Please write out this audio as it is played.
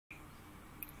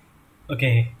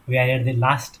Okay, we are at the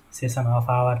last session of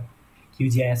our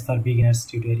QGIS for Beginners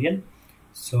tutorial.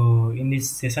 So in this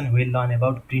session, we'll learn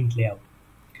about print layout.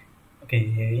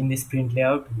 Okay, in this print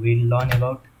layout, we'll learn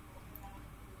about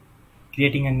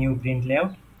creating a new print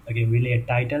layout. Okay, we'll add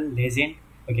title, legend,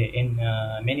 okay, and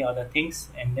many other things.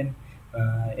 And then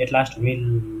at last,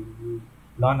 we'll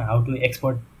learn how to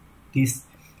export this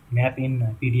map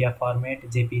in PDF format,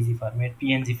 JPG format,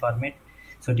 PNG format.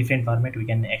 So different format we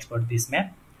can export this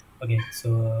map. Okay,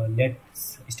 so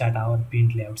let's start our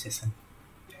print layout session.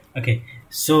 Okay,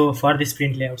 so for this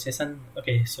print layout session,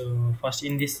 okay, so first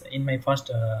in my first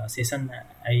session,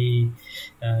 I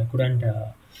couldn't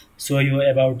show you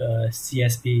about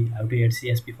CSP, how to add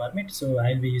CSP format. So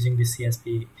I'll be using this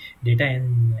CSP data,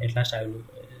 and at last I will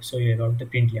show you about the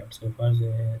print layout. So for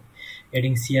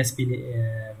adding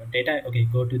CSP data, okay,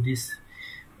 go to this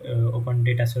open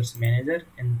data source manager,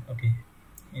 and okay,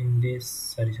 in this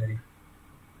sorry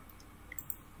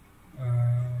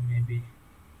maybe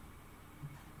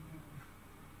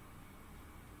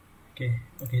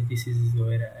okay, this is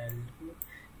where I'll go,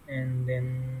 and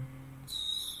then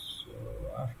so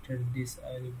after this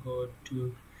I'll go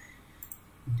to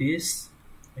this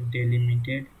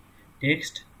delimited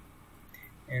text,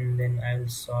 and then I'll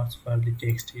search for the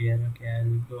text here. Okay,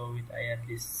 I'll go with I have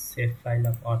this save file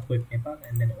of earthquake Nepal,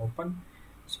 and then open.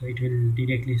 So it will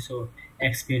directly show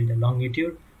X field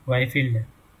longitude, Y field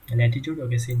latitude.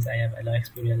 Okay, since I have X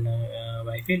field and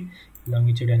Y field,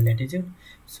 longitude and latitude,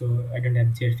 so I don't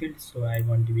have Z field, so I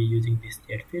want to be using this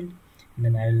Z field, and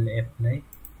then I'll apply.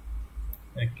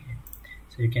 Okay,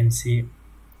 so you can see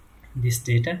this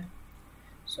data.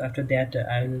 So after that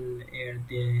I will add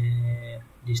the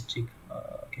district.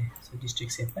 Okay, so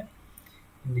district apply.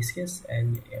 In this case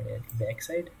I'll add at the back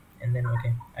side, and then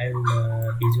okay, I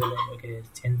will visualize, okay,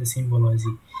 change the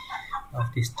symbology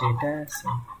of this data. So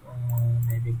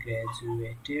maybe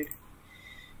graduated,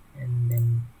 and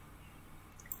then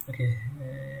okay,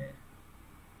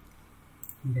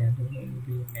 there will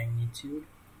be magnitude,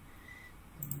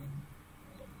 and then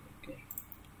okay,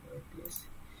 this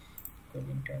equal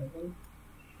interval,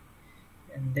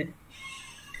 and then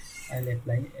I'll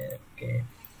apply. Okay,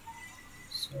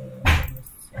 so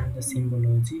let's send the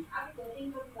symbology.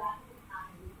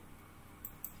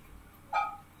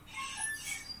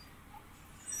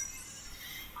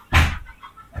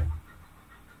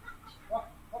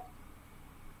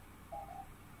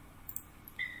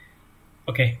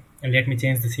 Okay, and let me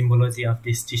change the symbology of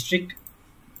this district.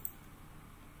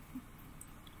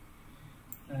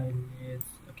 I'll use,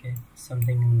 okay,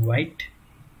 something white.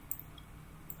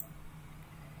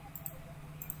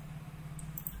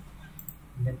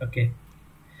 And then okay,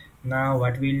 now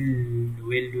what we'll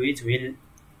do is we'll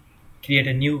create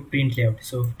a new print layout.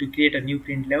 So to create a new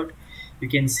print layout, you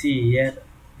can see here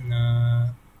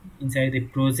inside the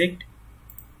project,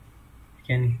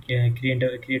 you can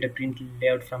create a print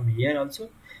layout from here also.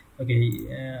 Okay,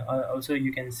 also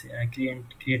you can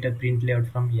create a print layout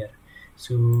from here.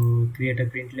 So create a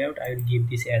print layout, I will give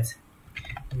this as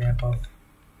map of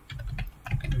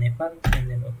Nepal, and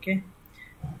then okay,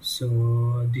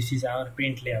 so this is our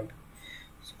print layout.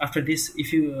 So after this,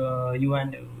 if you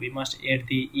want, we must add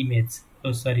the image,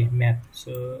 oh sorry, map.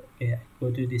 So okay,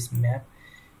 go to this map,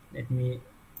 let me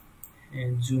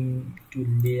zoom to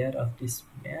layer of this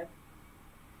map,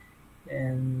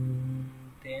 and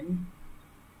then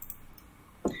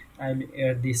I'll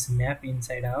add this map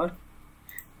inside our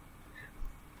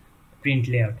print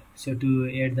layout. So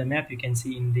to add the map, you can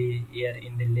see in the here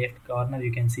in the left corner,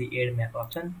 you can see add map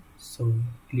option. So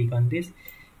click on this,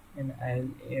 and I'll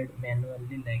add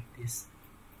manually like this.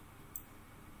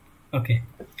 Okay,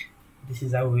 this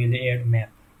is how we'll add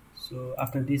map. So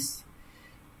after this,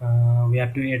 we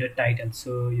have to add a title.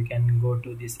 So you can go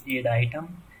to this add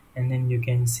item, and then you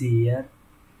can see here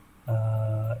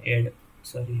add,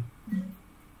 sorry,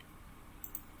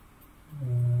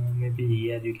 maybe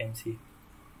here you can see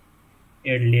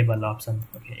add label option.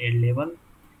 Okay, add label,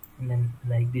 and then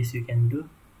like this you can do,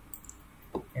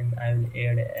 and I will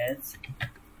add as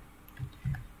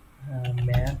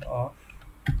map of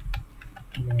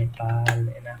Nepal,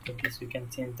 and after this you can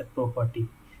change the property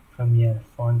from here,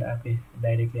 font. Okay,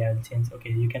 directly I'll change.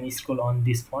 Okay, you can scroll on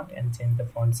this font and change the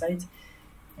font size,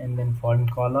 and then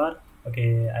font color.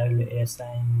 Okay, I will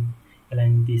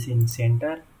align this in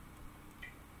center,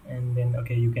 and then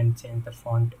okay, you can change the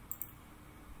font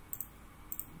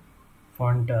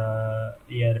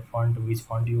here, which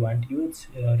font you want to use,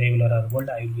 regular or bold.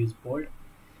 I will use bold,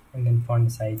 and then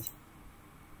font size.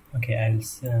 Okay, I'll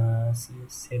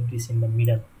save this in the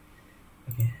middle.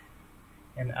 Okay,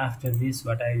 and after this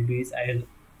what I'll do is I'll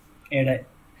add a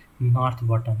north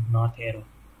button, north arrow.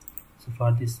 So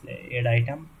for this, add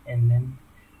item, and then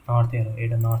north arrow,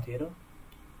 add a north arrow,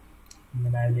 and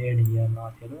then I will add here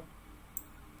north arrow.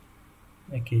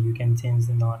 Okay, you can change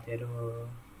the north arrow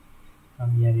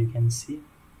from here. You can see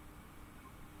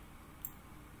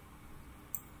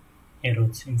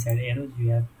arrows. Inside arrows you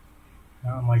have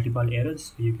multiple arrows,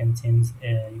 so you can change,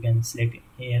 you can select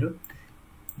arrow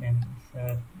and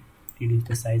reduce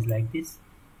the size like this.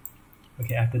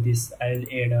 Okay, after this I'll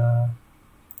add a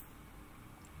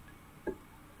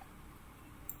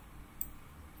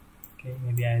okay,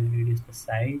 maybe I'll reduce the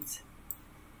size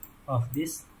of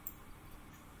this,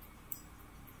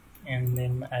 and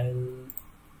then I'll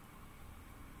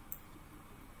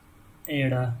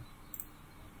add a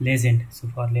legend. So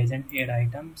for legend, add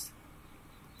items,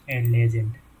 add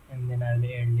legend, and then I'll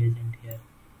add legend here.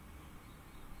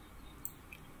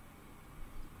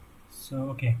 So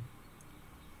okay,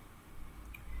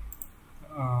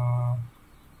 uh,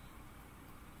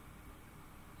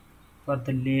 for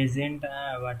the legend,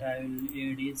 what I will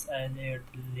add is I'll add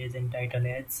the legend title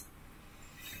as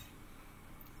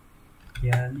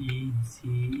legend,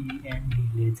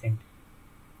 legend,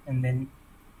 and then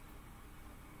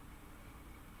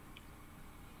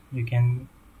you can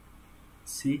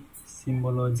see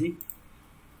symbology,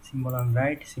 symbol on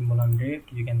right, symbol on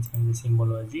left. You can change the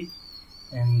symbology,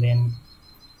 and then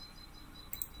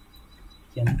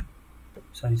you can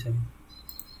sorry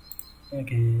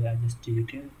okay, I just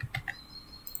deleted.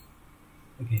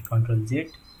 Okay, Control Z,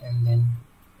 and then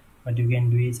what you can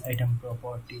do is item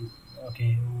property.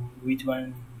 Okay, which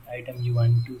one item you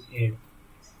want to add.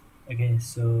 Okay,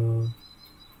 so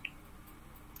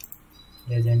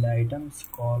legend items,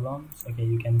 columns. Okay,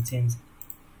 you can change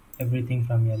everything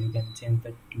from here. You can change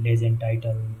the legend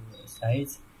title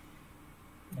size.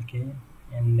 Okay,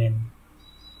 and then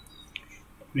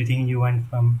everything you want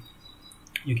from,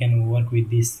 you can work with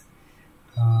this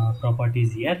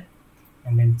properties here,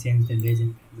 and then change the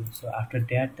legend value. So after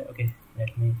that, okay,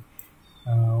 let me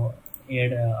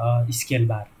add a scale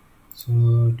bar. So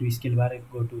to scale bar,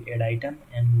 go to add item,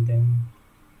 and then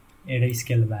add a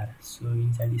scale bar. So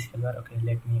inside scale bar, okay,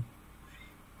 let me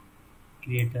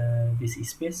create this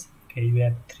space. Okay, you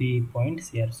have 3 points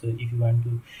here. So if you want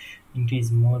to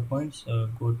increase more points,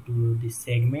 go to this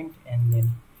segment, and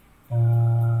then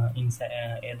inside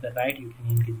at the right you can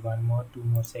increase 1 more, 2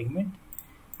 more segment,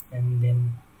 and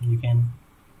then you can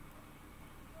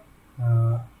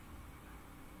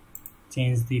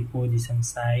change the position,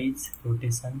 size,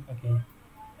 rotation. Okay,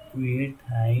 width,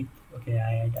 height. Okay,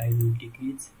 I will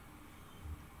decrease,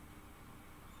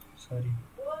 sorry,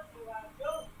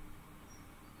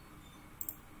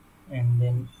 and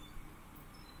then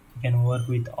you can work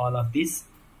with all of this.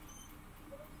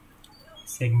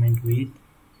 Segment width,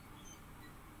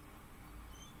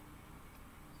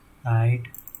 height,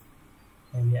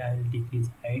 maybe I will decrease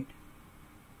height.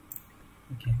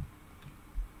 Okay,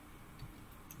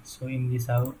 so in this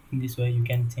way you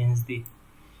can change the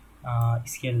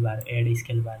scale bar, add a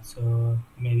scale bar. So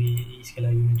maybe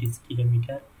scalar unit is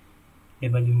kilometer,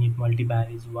 label unit multiplier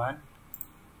is 1,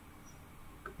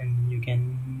 and you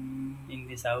can in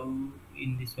this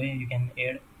way you can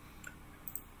add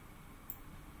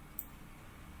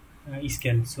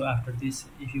scale. So after this,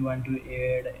 if you want to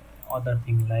add other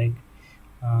thing like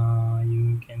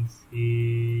you can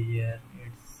see here,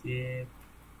 it's a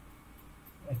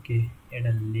okay, add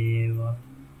a label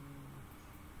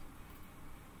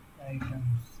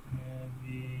items,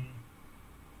 maybe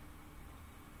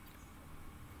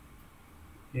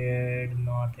add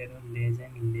not arrow,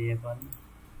 legend, label,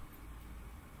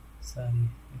 sorry,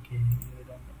 okay, you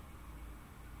don't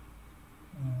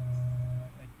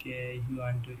okay, you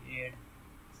want to add,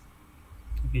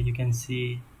 okay, you can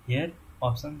see here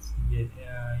options. You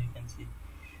can see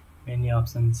many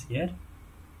options here.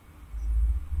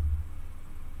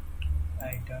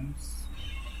 Items,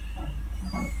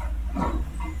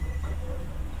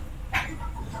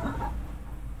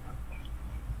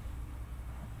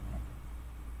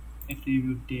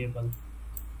 attribute table.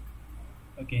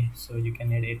 Okay, so you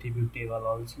can add attribute table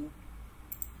also.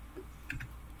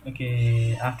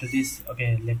 Okay, after this,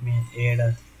 okay, let me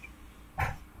add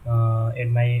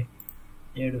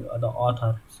the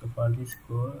author. So for this,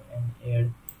 go and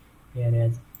add here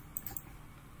as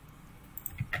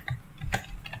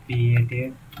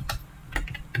created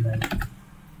by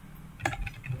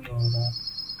Laura.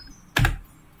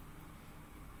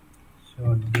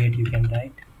 So date you can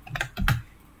write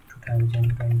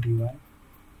 2021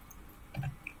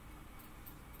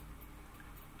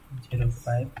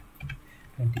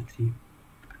 05/23.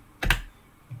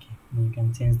 Okay, you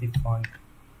can change the font.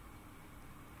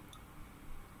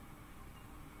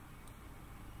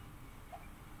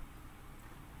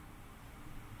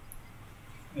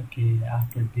 Okay,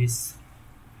 after this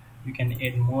you can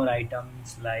add more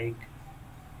items like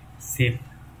shape.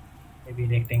 Maybe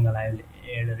rectangle, I will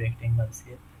add a rectangle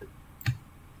shape.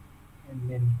 And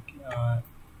then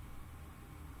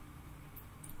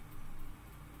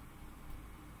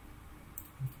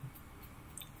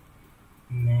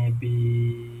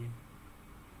maybe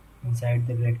inside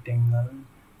the rectangle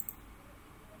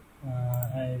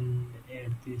I'll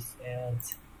add this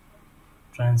as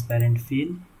transparent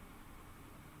fill,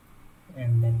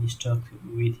 and then stroke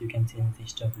width, you can change the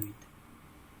stroke width.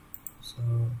 So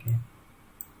okay,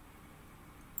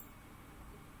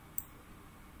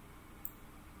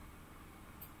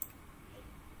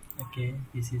 okay,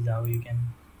 this is how you can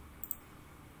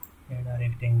add a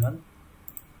rectangle.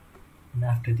 And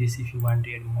after this, if you want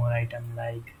to add more item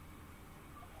like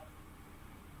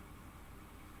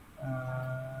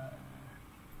uh,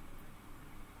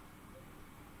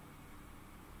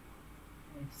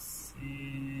 let's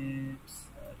say,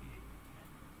 sorry,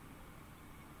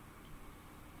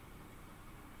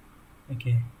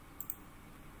 okay,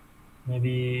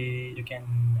 maybe you can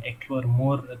explore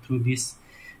more through this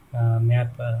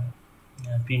map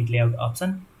print layout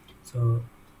option. So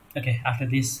okay, after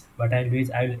this what I'll do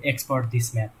is I will export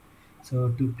this map. So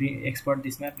to export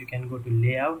this map, you can go to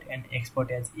layout and export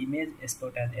as image,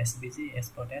 export as svg,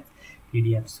 export as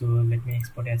pdf. So let me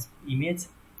export as image.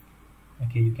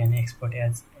 Okay, you can export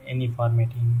as any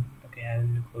formatting. Okay, I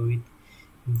will go with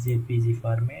jpg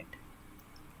format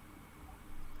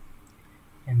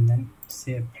and then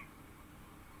save.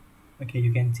 Okay,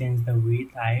 you can change the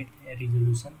width, height,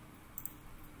 resolution.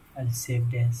 I'll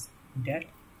save as that.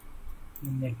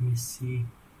 And let me see.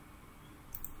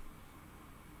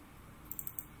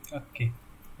 Okay,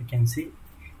 you can see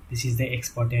this is the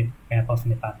exported map of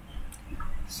Nepal.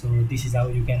 So this is how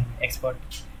you can export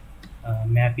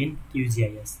map in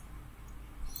QGIS.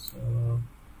 So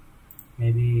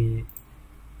maybe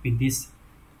with this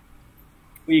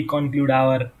we conclude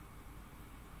our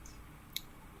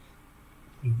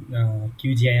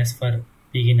QGIS for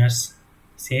beginners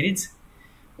series.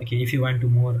 Okay, if you want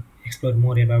to explore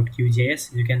more about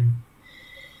QGIS, you can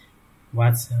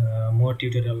watch more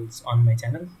tutorials on my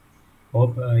channel.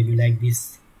 Hope you like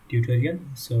this tutorial.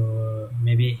 So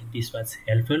maybe this was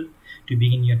helpful to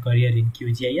begin your career in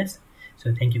QGIS.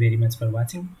 So thank you very much for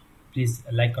watching. Please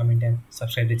like, comment and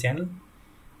subscribe the channel.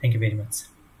 Thank you very much.